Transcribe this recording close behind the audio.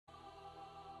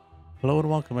Hello and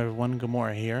welcome everyone,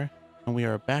 Gomorrah here, and we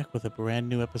are back with a brand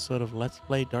new episode of Let's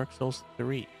Play Dark Souls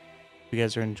 3. If you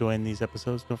guys are enjoying these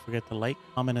episodes, don't forget to like,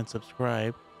 comment, and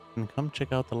subscribe, and come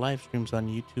check out the live streams on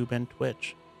YouTube and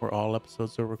Twitch, where all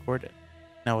episodes are recorded.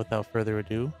 Now without further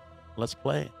ado, let's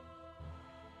play.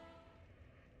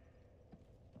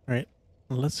 Alright,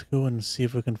 let's go and see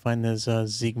if we can find this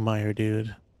Siegmeyer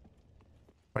dude.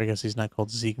 Or I guess he's not called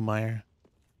Siegmeyer.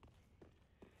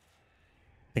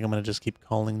 I think I'm gonna just keep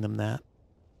calling them that.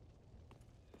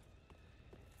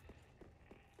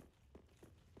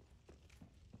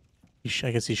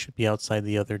 I guess he should be outside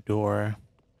the other door.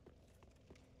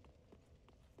 I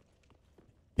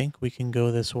think we can go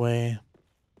this way.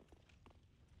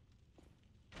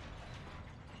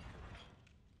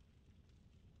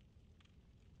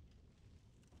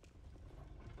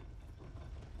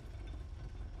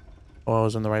 Oh, I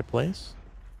was in the right place?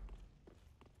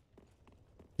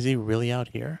 Is he really out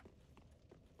here?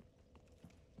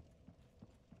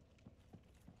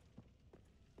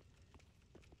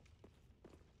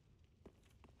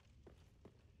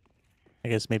 I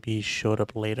guess maybe he showed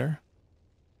up later.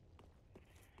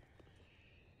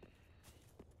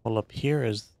 Well, up here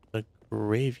is the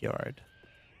graveyard.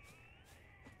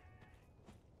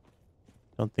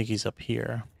 Don't think he's up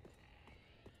here.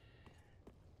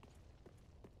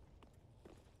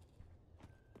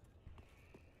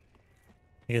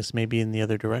 I guess maybe in the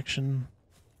other direction.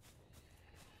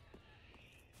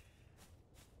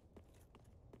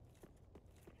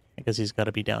 I guess he's got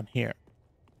to be down here.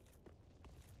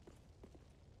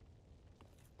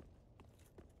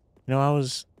 You know, I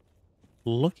was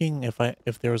looking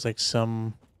if there was like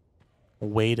some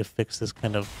way to fix this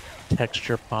kind of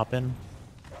texture pop-in.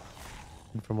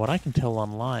 And from what I can tell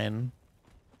online,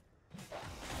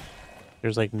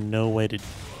 there's like no way to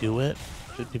do it.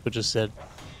 People just said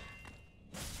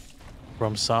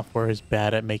From Software is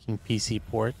bad at making PC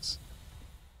ports.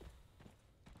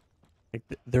 Like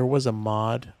there was a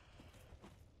mod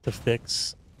to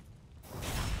fix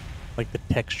like the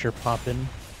texture pop-in,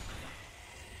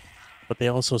 but they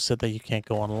also said that you can't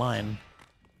go online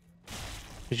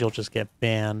because you'll just get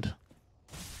banned.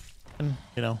 And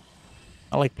you know,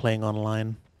 I like playing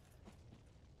online,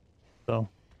 so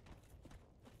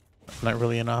that's not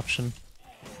really an option.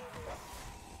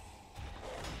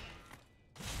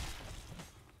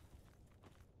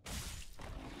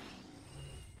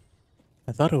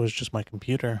 I thought it was just my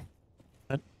computer,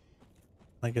 but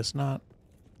I guess not.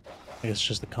 I guess it's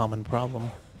just a common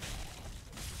problem.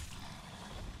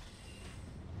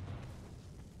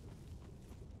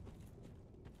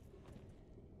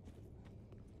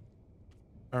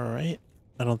 Alright,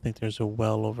 I don't think there's a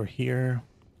well over here.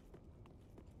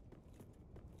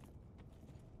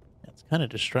 It's kind of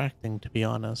distracting, to be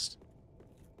honest.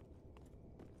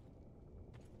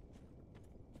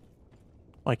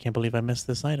 Oh, I can't believe I missed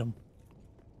this item.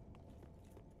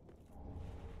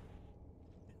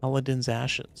 Paladin's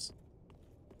Ashes.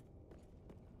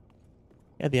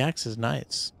 Yeah, the axe is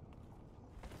nice.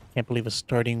 Can't believe a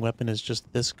starting weapon is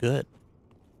just this good.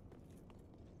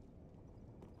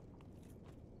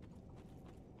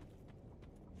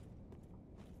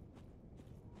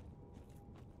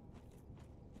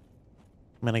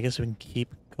 I mean, I guess we can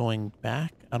keep going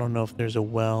back. I don't know if there's a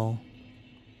well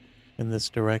in this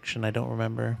direction. I don't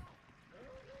remember.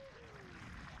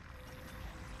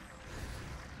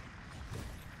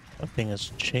 That thing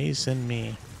is chasing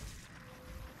me.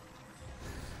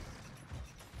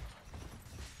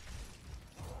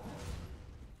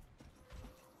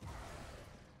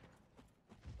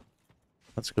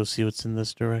 Let's go see what's in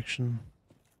this direction.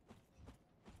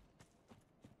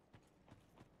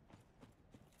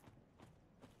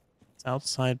 It's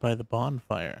outside by the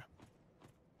bonfire.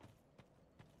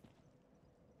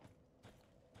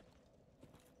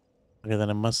 Okay, then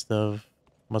I must have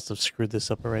screwed this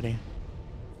up already.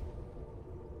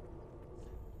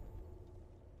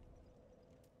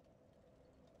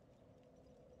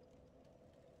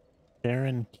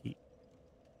 Baron Keep.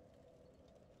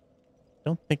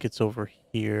 Don't think it's over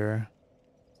here.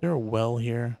 Is there a well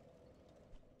here?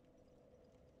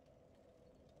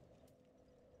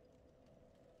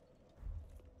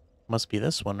 Must be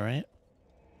this one, right?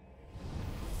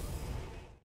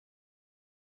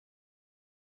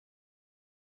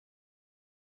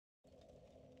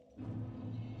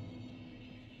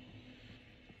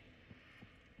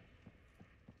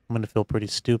 I'm gonna feel pretty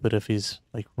stupid if he's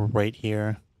like right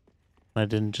here.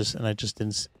 And I just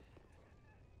didn't.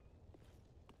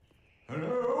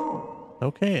 Hello?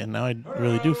 Okay, and now I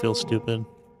really do feel stupid.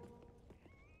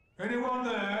 Anyone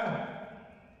there?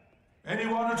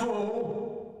 Anyone at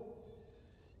all?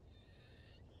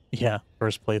 Yeah,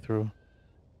 first playthrough.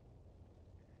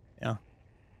 Yeah.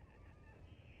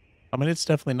 I mean, it's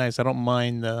definitely nice. I don't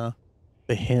mind the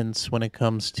hints when it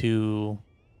comes to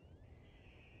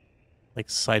like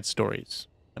side stories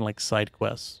and like side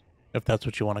quests, if that's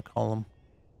what you want to call them.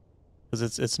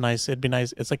 Because it's nice. It'd be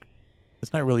nice. It's like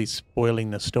it's not really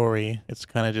spoiling the story. It's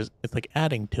kind of just it's like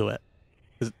adding to it.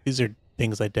 'Cause these are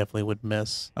things I definitely would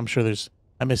miss. I'm sure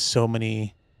I miss so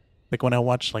many. Like when I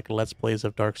watch like Let's Plays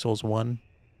of Dark Souls 1,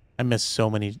 I missed so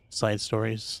many side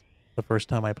stories the first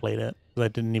time I played it. 'Cause I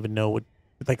didn't even know what,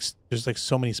 there's like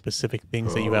so many specific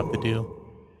things that you have to do.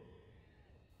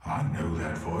 Oh, I know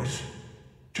that voice.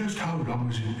 Just how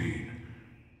long has it been?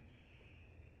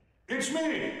 It's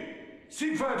me,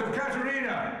 Siegfried of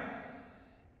Katarina.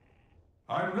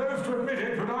 I'm loath to admit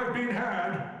it, but I've been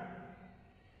had.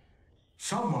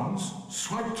 Someone's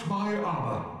swiped my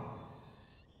armor.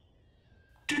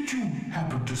 Did you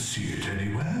happen to see it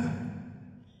anywhere?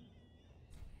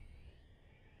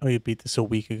 Oh, you beat this a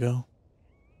week ago?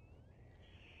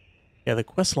 Yeah, the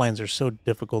quest lines are so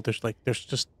difficult. There's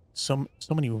just so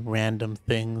many random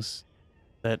things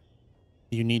that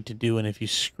you need to do, and if you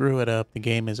screw it up, the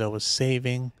game is always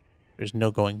saving. There's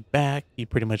no going back. You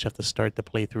pretty much have to start the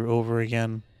playthrough over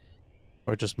again,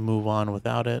 or just move on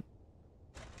without it.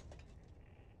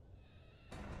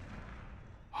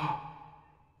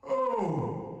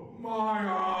 Oh, my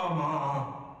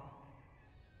armor.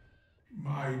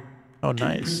 My Oh,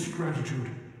 nice. deepest gratitude.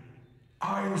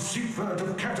 I, Siegfried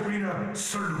of Katarina,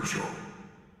 salute you.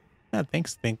 Yeah,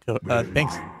 thanks, With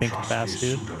thanks, my think trusty fast,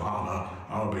 dude. suit of armor,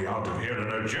 I'll be out of here in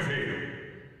a jiffy.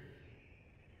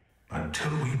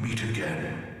 Until we meet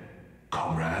again,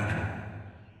 comrade.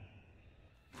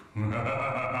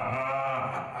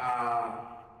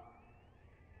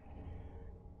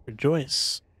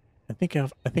 Rejoice. I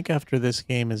think after this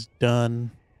game is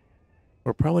done,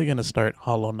 we're probably gonna start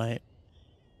Hollow Knight.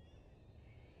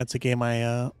 That's a game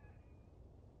I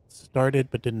started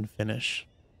but didn't finish.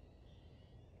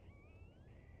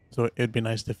 So it'd be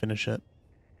nice to finish it.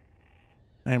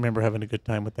 I remember having a good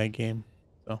time with that game.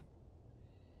 So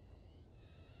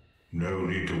No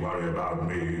need to worry about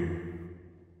me.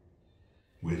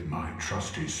 With my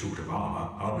trusty suit of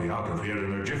armor, I'll be out of here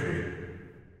in a jiffy.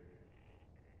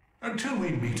 Until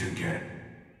we meet again,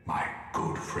 my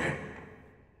good friend.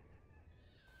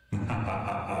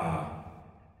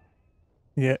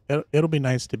 yeah, it'll be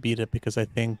nice to beat it because I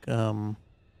think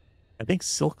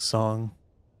Silk Song,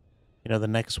 the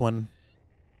next one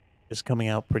is coming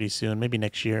out pretty soon, maybe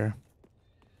next year.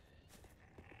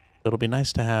 It'll be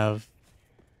nice to have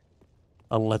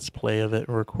a let's play of it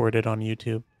recorded on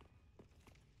YouTube.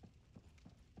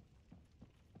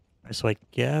 So I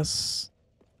guess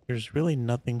there's really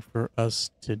nothing for us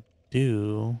to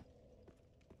do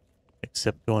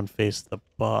except go and face the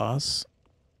boss.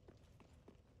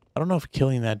 I don't know if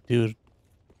killing that dude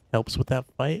helps with that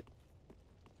fight.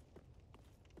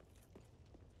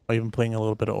 Or even playing a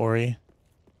little bit of Ori.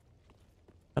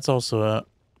 That's also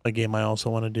a game I also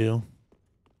want to do.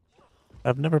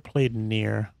 I've never played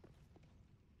Nier.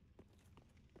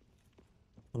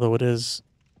 Although it is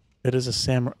a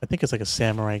samurai. I think it's like a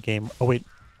samurai game. Oh wait,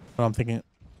 no, I'm thinking.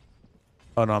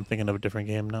 Oh no, I'm thinking of a different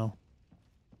game now.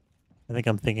 I think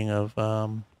I'm thinking of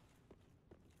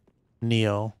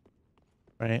Neo,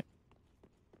 right?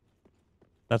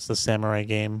 That's the samurai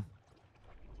game.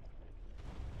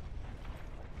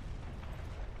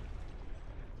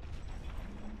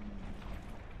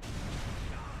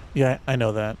 Yeah, I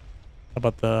know that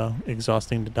about the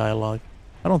exhausting the dialogue.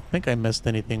 I don't think I missed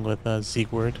anything with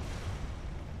Siegward.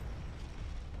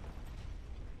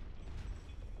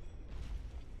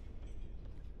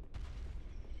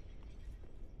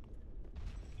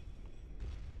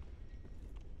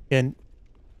 And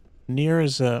Nier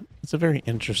is it's a very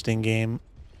interesting game.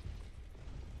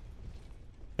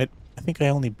 I think I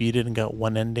only beat it and got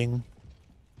one ending.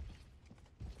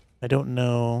 I don't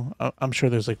know. I'm sure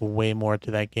there's like way more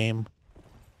to that game.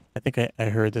 I think I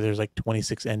heard that there's like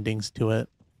 26 endings to it.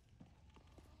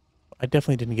 I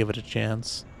definitely didn't give it a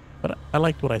chance, but I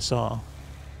liked what I saw.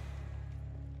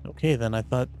 Okay, then I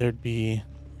thought I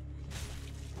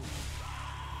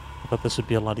thought this would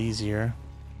be a lot easier.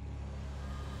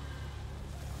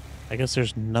 I guess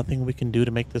there's nothing we can do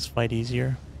to make this fight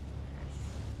easier.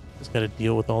 Just gotta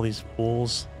deal with all these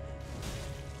fools.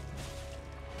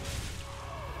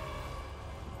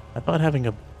 I thought having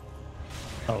a...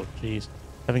 Oh, jeez.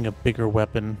 Having a bigger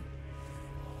weapon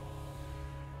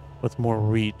with more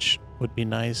reach would be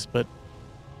nice, but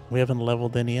we haven't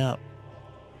leveled any up.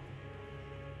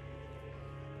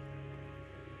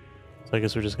 So I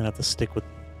guess we're just gonna have to stick with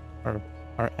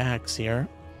our axe here,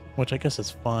 which I guess is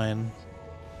fine.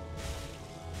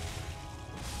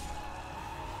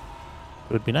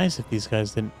 It would be nice if these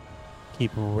guys didn't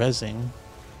keep rezzing.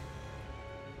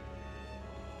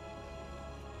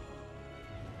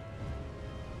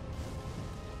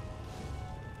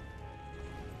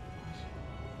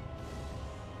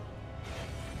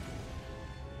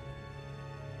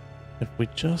 If we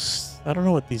just, I don't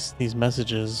know what these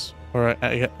messages, or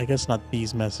I guess not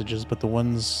these messages, but the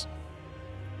ones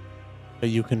that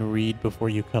you can read before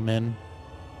you come in.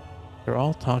 They're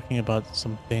all talking about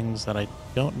some things that I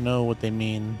don't know what they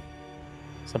mean.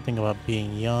 Something about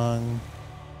being young.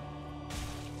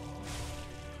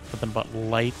 Something about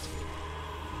light.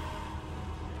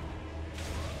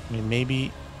 I mean,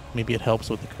 maybe it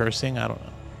helps with the cursing. I don't know.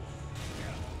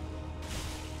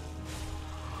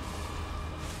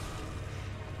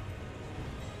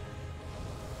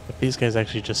 If these guys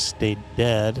actually just stayed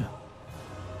dead,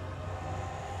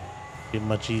 it'd be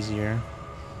much easier.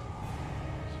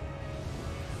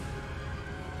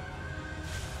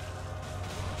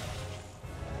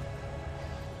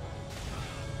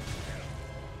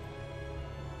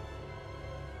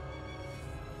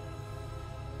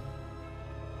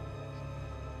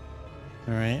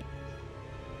 All right.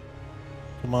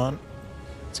 Come on.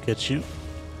 Let's get you.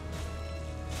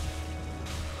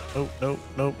 Oh, nope,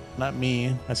 nope, not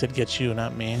me. I said get you,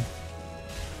 not me.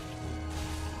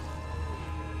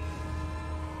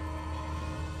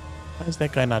 Why is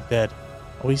that guy not dead?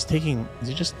 Oh, is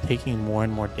he just taking more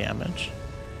and more damage?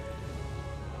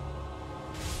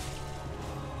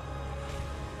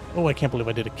 Oh, I can't believe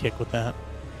I did a kick with that.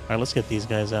 Alright, let's get these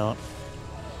guys out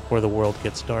before the world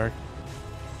gets dark.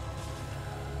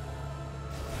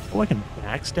 Oh, I can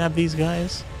backstab these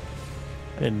guys?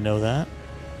 I didn't know that.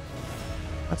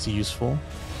 That's useful.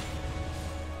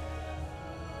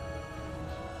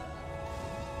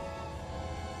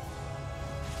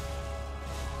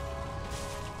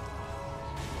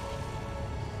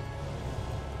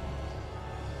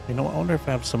 You know, I wonder if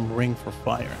I have some ring for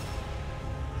fire.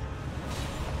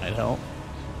 Might help.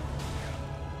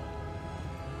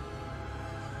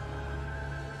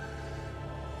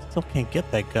 Still can't get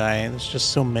that guy. There's just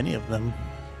so many of them.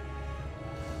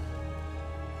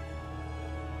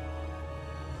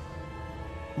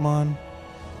 Come on.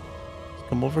 Let's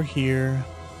come over here.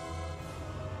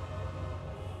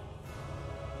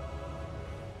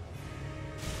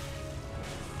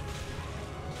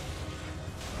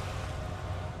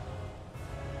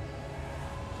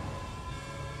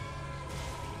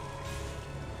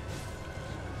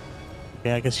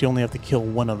 Okay, I guess you only have to kill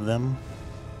one of them.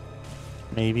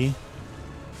 Maybe.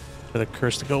 For the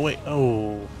curse to go away.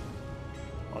 Oh.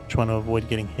 I'm trying to avoid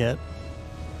getting hit.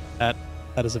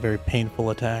 That is a very painful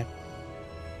attack.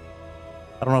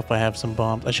 I don't know if I have some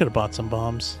bombs. I should have bought some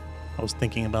bombs. I was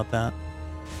thinking about that.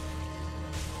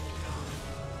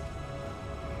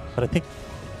 But I think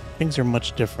things are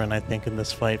much different, I think, in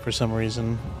this fight for some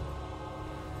reason.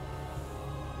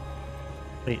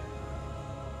 Wait.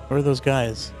 Where are those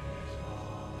guys?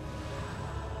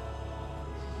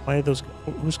 Why are those...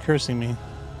 Who's cursing me?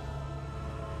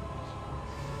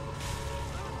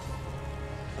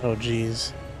 Oh,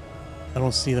 jeez. I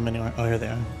don't see them anywhere. Oh, here they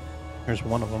are. Here's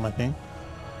one of them, I think.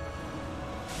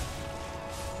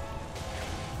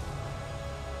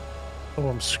 Oh,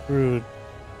 I'm screwed.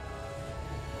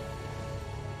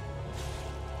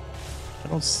 I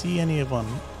don't see any of them.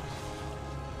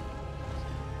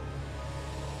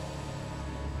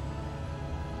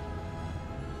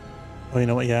 Oh, you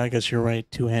know what? Yeah, I guess you're right.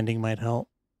 Two-handing might help.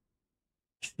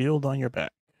 Shield on your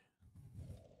back.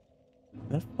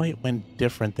 That fight went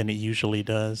different than it usually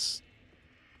does.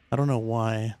 I don't know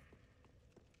why.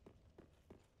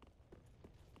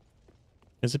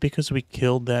 Is it because we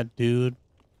killed that dude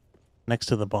next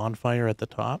to the bonfire at the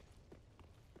top?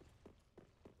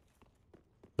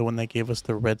 The one that gave us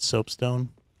the red soapstone?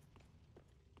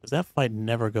 Because that fight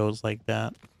never goes like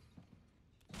that.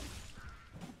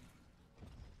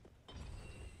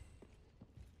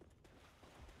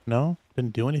 No?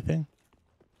 Didn't do anything?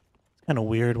 It's kind of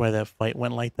weird why that fight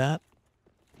went like that.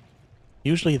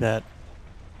 Usually that...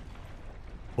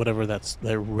 whatever that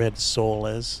red soul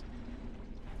is,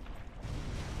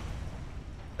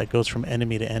 that goes from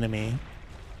enemy to enemy,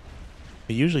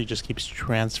 it usually just keeps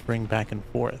transferring back and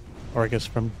forth. Or I guess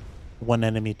from one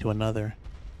enemy to another.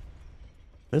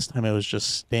 This time it was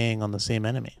just staying on the same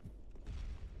enemy.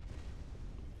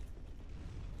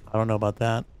 I don't know about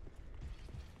that.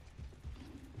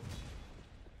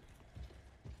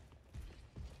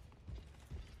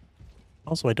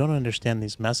 Also, I don't understand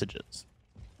these messages.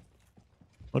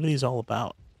 What are these all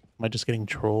about? Am I just getting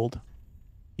trolled?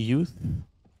 Youth?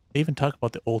 They even talk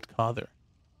about the old Cother.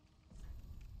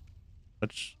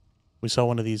 Which, we saw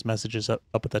one of these messages up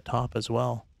at the top as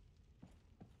well.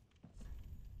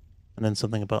 And then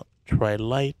something about try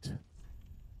light.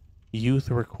 Youth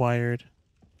required.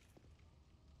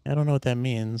 I don't know what that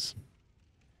means.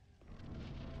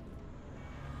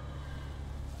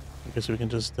 I guess we can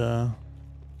just, well,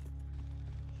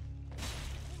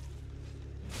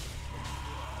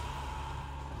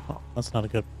 that's not a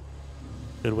good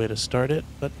way to start it,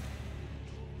 but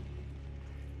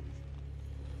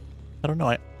I don't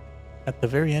know. At the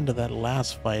very end of that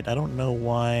last fight, I don't know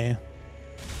why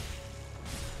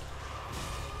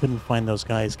I couldn't find those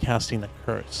guys casting the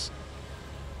curse.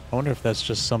 I wonder if that's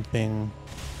just something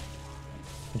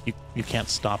you can't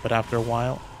stop it after a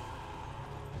while.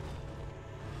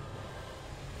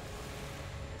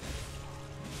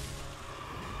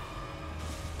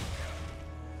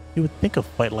 You would think a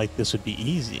fight like this would be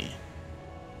easy.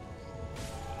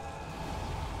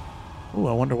 Ooh,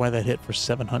 I wonder why that hit for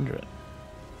 700.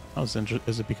 Is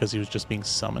it because he was just being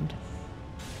summoned?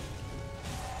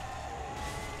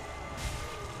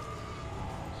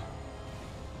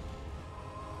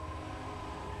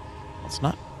 It's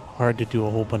not hard to do a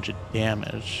whole bunch of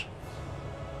damage.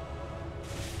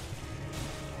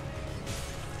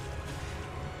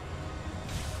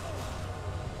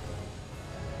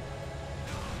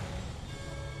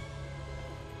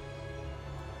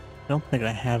 I don't think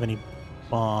I have any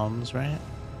bombs, right?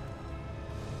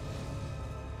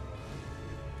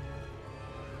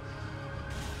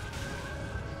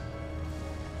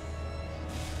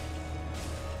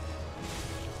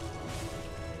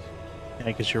 Yeah,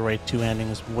 I guess you're right, two-handing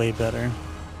is way better.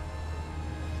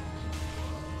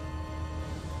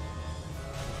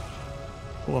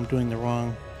 Oh, I'm doing the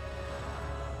wrong...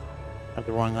 I have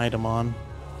the wrong item on.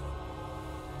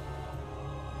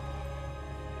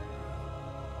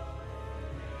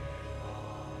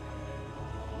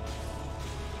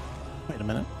 Wait a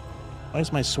minute. Why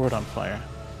is my sword on fire?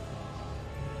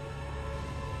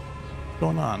 What's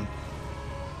going on?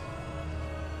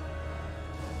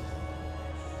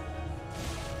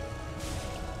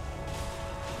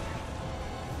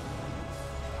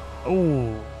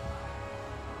 Oh.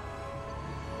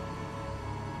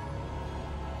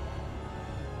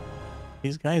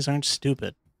 These guys aren't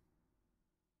stupid.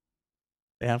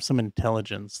 They have some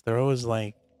intelligence. They're always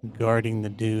like guarding the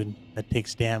dude that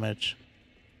takes damage.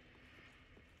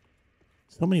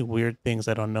 So many weird things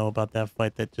I don't know about that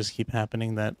fight that just keep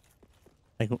happening that,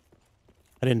 like,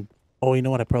 I didn't... Oh, you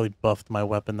know what? I probably buffed my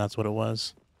weapon. That's what it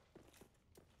was.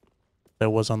 That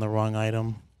was on the wrong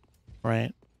item,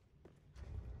 right?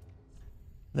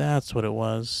 That's what it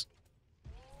was.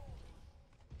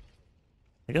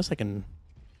 I guess I can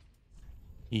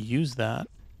use that.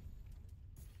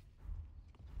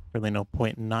 Really no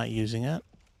point in not using it.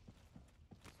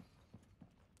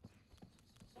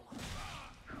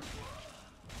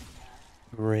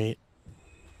 Great.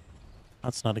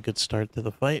 That's not a good start to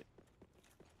the fight.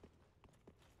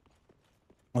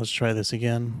 Let's try this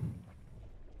again.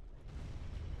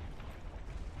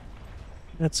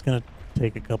 That's gonna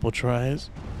take a couple tries.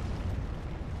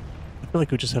 I feel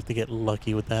like we just have to get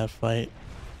lucky with that fight.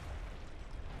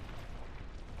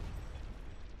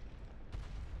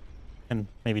 And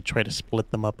maybe try to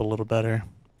split them up a little better.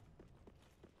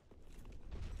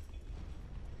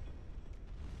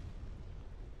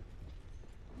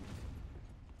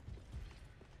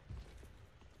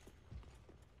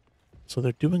 So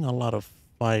they're doing a lot of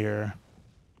fire.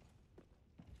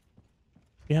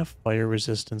 We have fire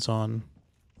resistance on.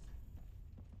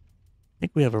 I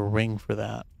think we have a ring for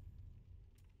that.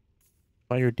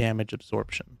 Fire damage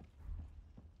absorption.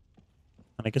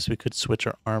 And I guess we could switch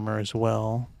our armor as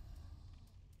well.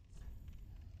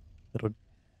 It'll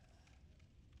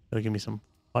give me some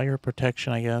fire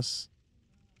protection, I guess.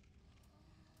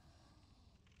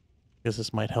 Guess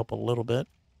this might help a little bit.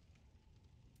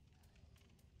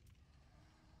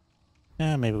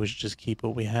 Yeah, maybe we should just keep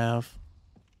what we have.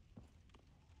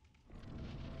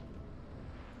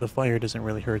 The fire doesn't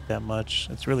really hurt that much.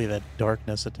 It's really that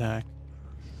darkness attack.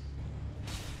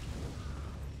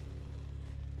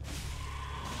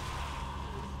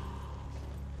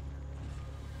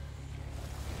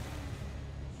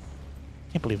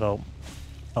 Can't believe how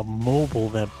mobile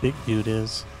that big dude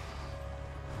is.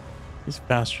 He's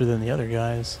faster than the other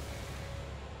guys.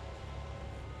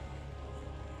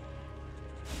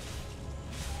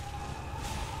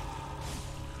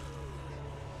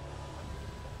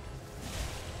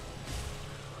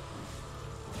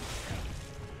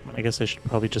 I guess I should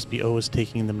probably just be always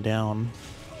taking them down.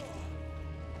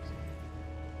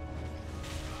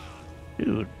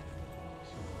 Dude.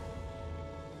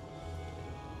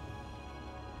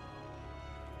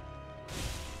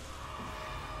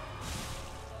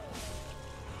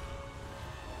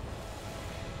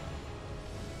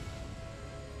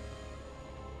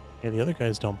 Yeah, the other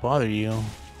guys don't bother you.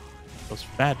 Those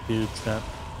fat dudes that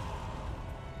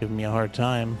give me a hard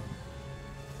time.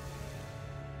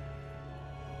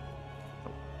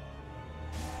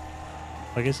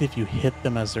 I guess if you hit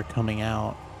them as they're coming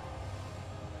out,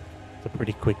 it's a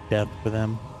pretty quick death for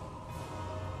them.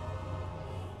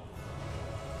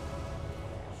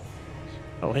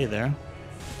 Oh, hey there.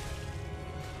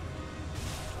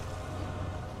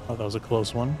 Oh, that was a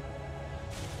close one.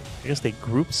 I guess they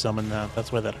group summon that.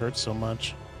 That's why that hurts so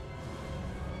much.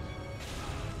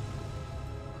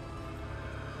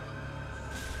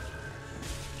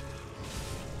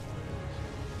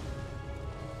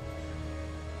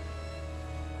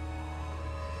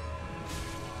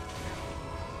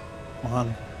 Come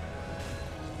on.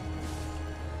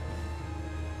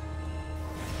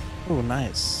 Oh,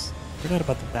 nice. Forgot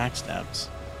about the backstabs.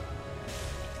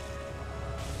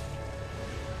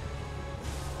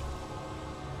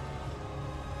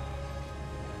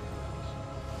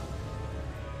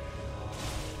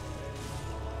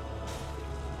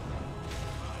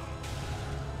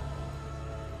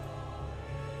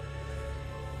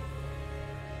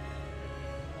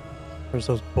 There's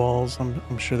those balls.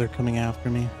 I'm sure they're coming after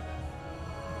me.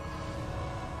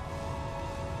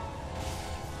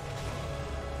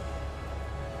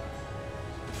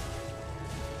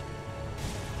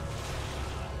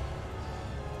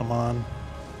 Come on.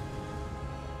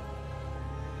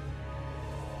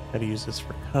 Gotta use this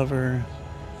for cover.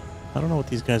 I don't know what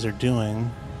these guys are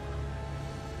doing.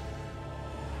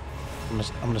 I'm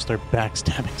gonna start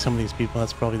backstabbing some of these people.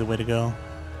 That's probably the way to go.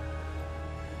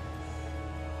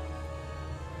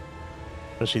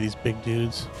 Especially these big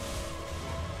dudes.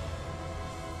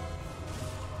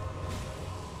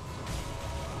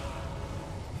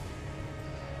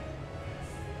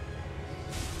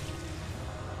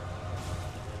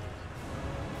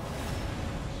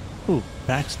 Ooh,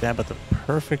 backstab at the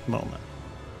perfect moment.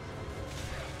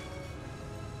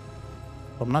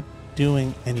 I'm not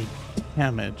doing any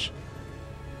damage.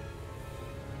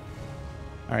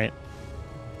 Alright.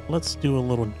 Let's do a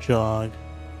little jog.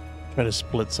 Try to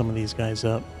split some of these guys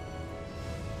up.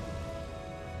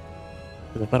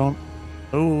 Because if I don't...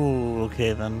 Oh,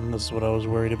 okay then. This is what I was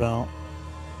worried about.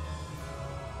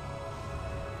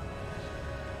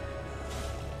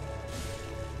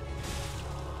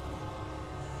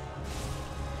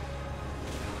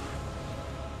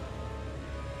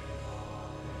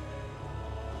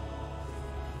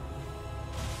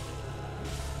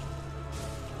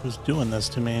 Who's doing this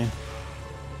to me?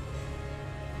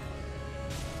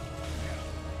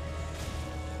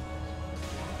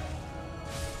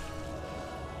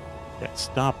 Okay,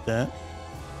 stop that.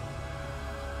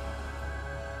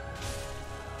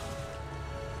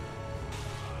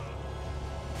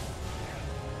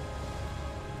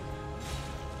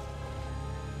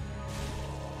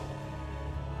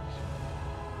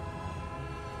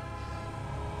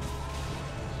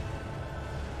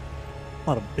 A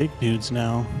lot of big dudes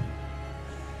now.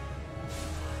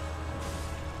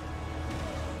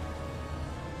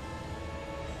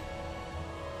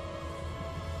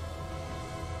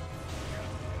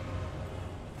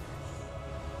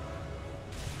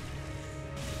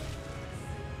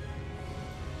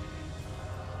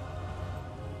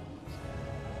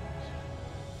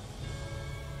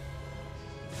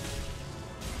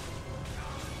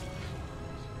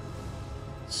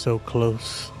 So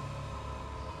close.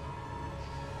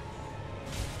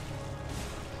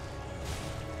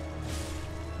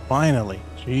 Finally,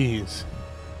 jeez.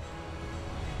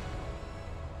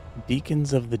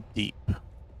 Deacons of the Deep.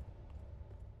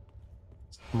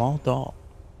 Small doll.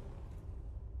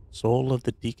 Soul of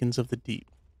the Deacons of the Deep.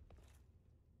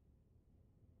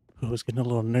 I was getting a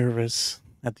little nervous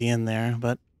at the end there,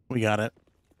 but we got it.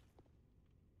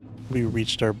 We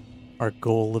reached our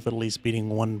goal of at least beating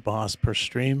one boss per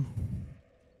stream.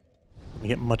 We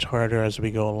get much harder as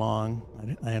we go along,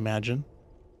 I imagine.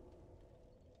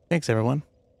 Thanks, everyone.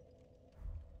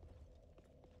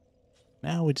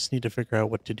 Now we just need to figure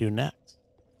out what to do next.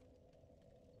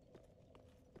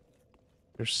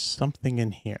 There's something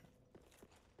in here.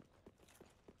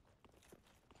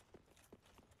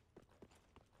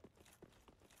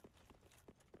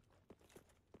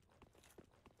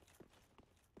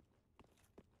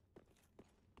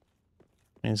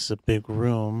 This is a big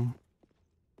room.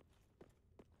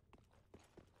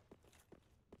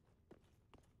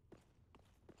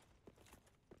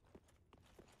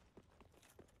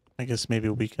 I guess maybe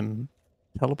we can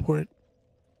teleport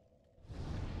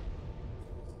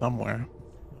somewhere.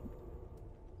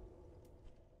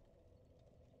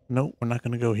 Nope, we're not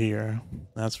going to go here.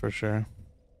 That's for sure.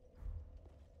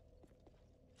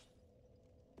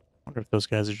 I wonder if those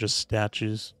guys are just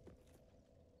statues.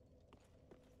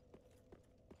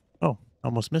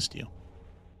 Almost missed you.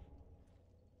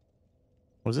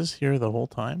 Was this here the whole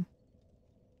time?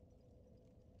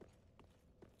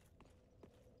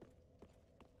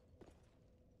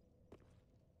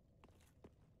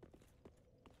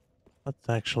 Let's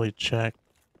actually check.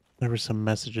 There were some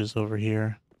messages over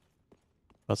here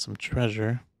about some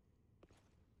treasure.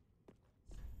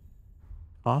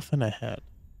 Coffin ahead.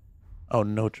 Oh,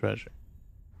 no treasure.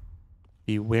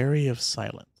 Be wary of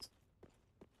silence.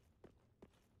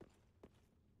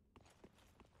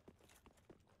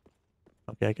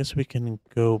 Okay, I guess we can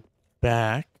go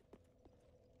back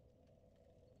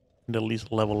and at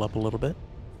least level up a little bit.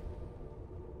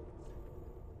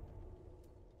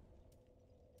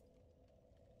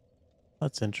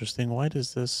 That's interesting. Why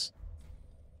does this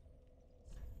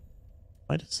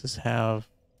have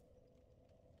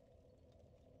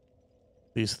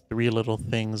these three little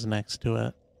things next to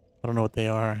it? I don't know what they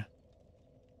are.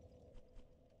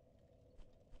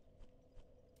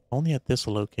 Only at this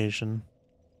location.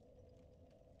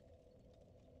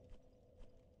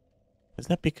 Is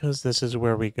that because this is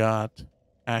where we got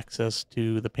access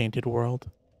to the painted world?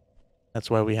 That's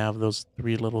why we have those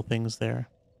three little things there.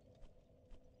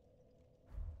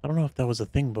 I don't know if that was a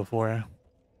thing before.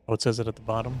 Oh, it says it at the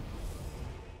bottom.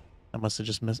 I must have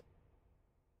just missed.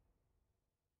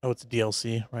 Oh, it's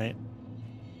DLC, right?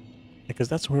 Because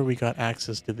that's where we got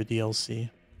access to the DLC.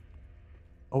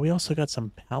 Oh, we also got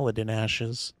some paladin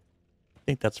ashes. I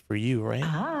think that's for you, right?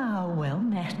 Ah, well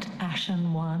met,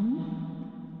 Ashen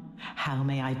One. How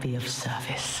may I be of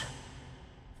service?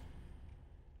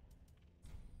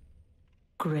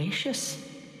 Gracious,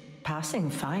 passing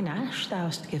fine ash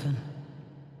thou'st given.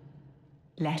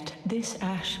 Let this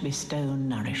ash bestow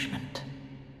nourishment.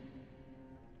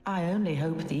 I only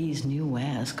hope these new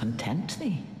wares content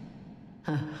thee.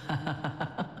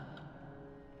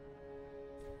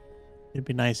 It'd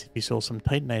be nice if you sold some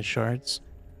Titanite shards.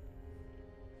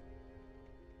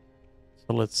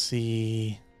 So let's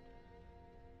see.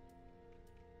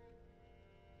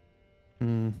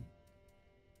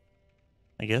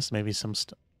 I guess maybe some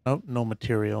stuff. Oh, no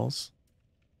materials.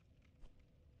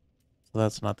 So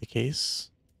that's not the case.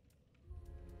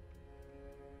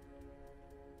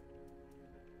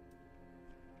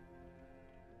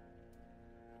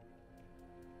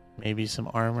 Maybe some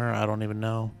armor. I don't even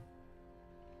know.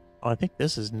 Oh, I think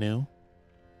this is new.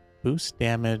 Boost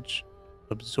damage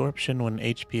absorption when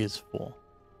HP is full.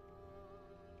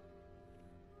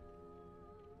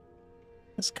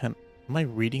 That's kind of, am I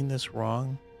reading this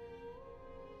wrong?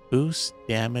 Boost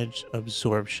damage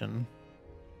absorption.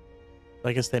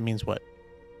 I guess that means what?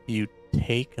 You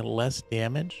take less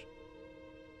damage?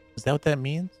 Is that what that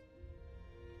means?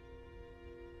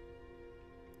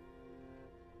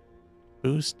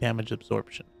 Boost damage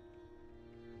absorption.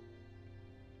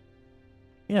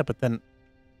 Yeah, but then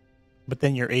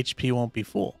your HP won't be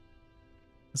full.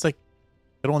 It's like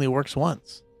it only works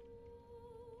once.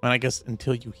 And I guess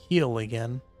until you heal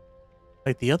again.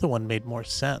 Like the other one made more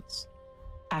sense.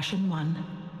 Ashen One,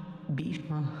 be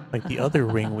like the other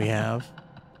ring we have.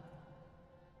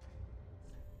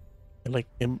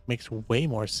 It makes way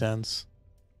more sense.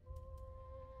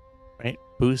 Right?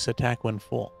 Boost attack when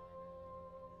full.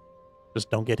 Just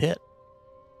don't get hit.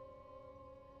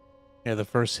 Yeah, the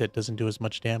first hit doesn't do as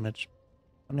much damage.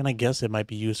 I mean, I guess it might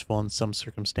be useful in some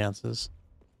circumstances.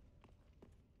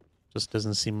 Just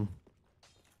doesn't seem...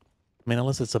 I mean,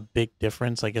 unless it's a big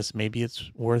difference, I guess maybe it's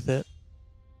worth it.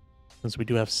 Since we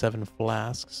do have 7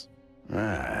 flasks.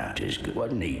 Ah, 'tis good,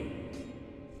 wasn't he?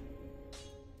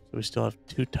 So we still have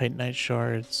 2 Titanite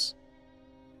shards.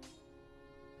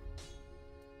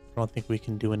 I don't think we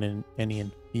can do any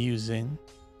infusing.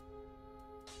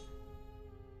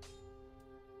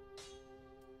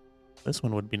 This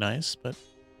one would be nice, but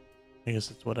I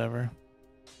guess it's whatever.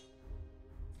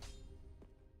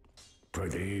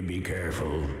 Prithee, be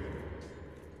careful.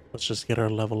 Let's just get our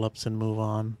level ups and move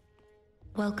on.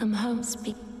 Welcome home,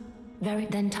 speak. Very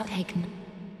then taken.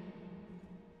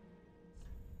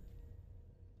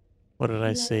 What did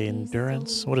I say?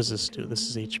 Endurance? What does this do? This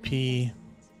is HP.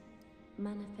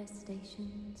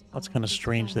 That's kind of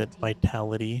strange that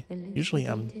vitality. Usually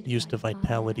I'm used to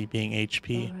vitality being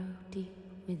HP.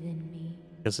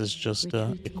 This is just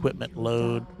equipment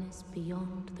load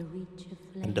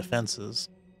and defenses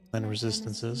and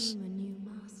resistances.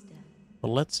 But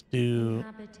let's do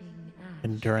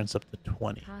endurance up to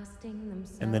 20.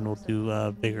 And then we'll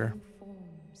do vigor.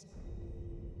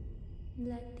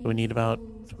 We need about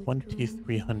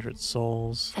 2,300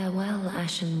 souls. Farewell,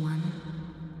 Ashen One.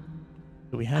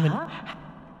 Do we have any?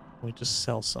 We just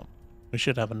sell some. We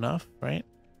should have enough, right?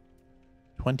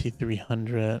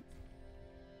 2,300.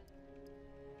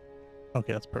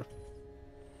 Okay, that's perfect.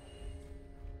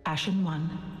 Ashen One.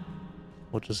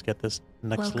 We'll just get this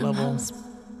next Welcome level. host.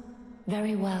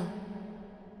 Very well.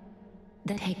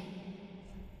 Then take.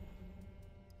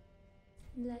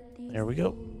 There we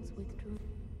go.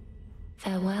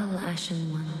 Farewell,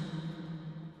 Ashen One.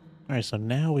 Alright, so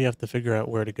now we have to figure out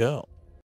where to go.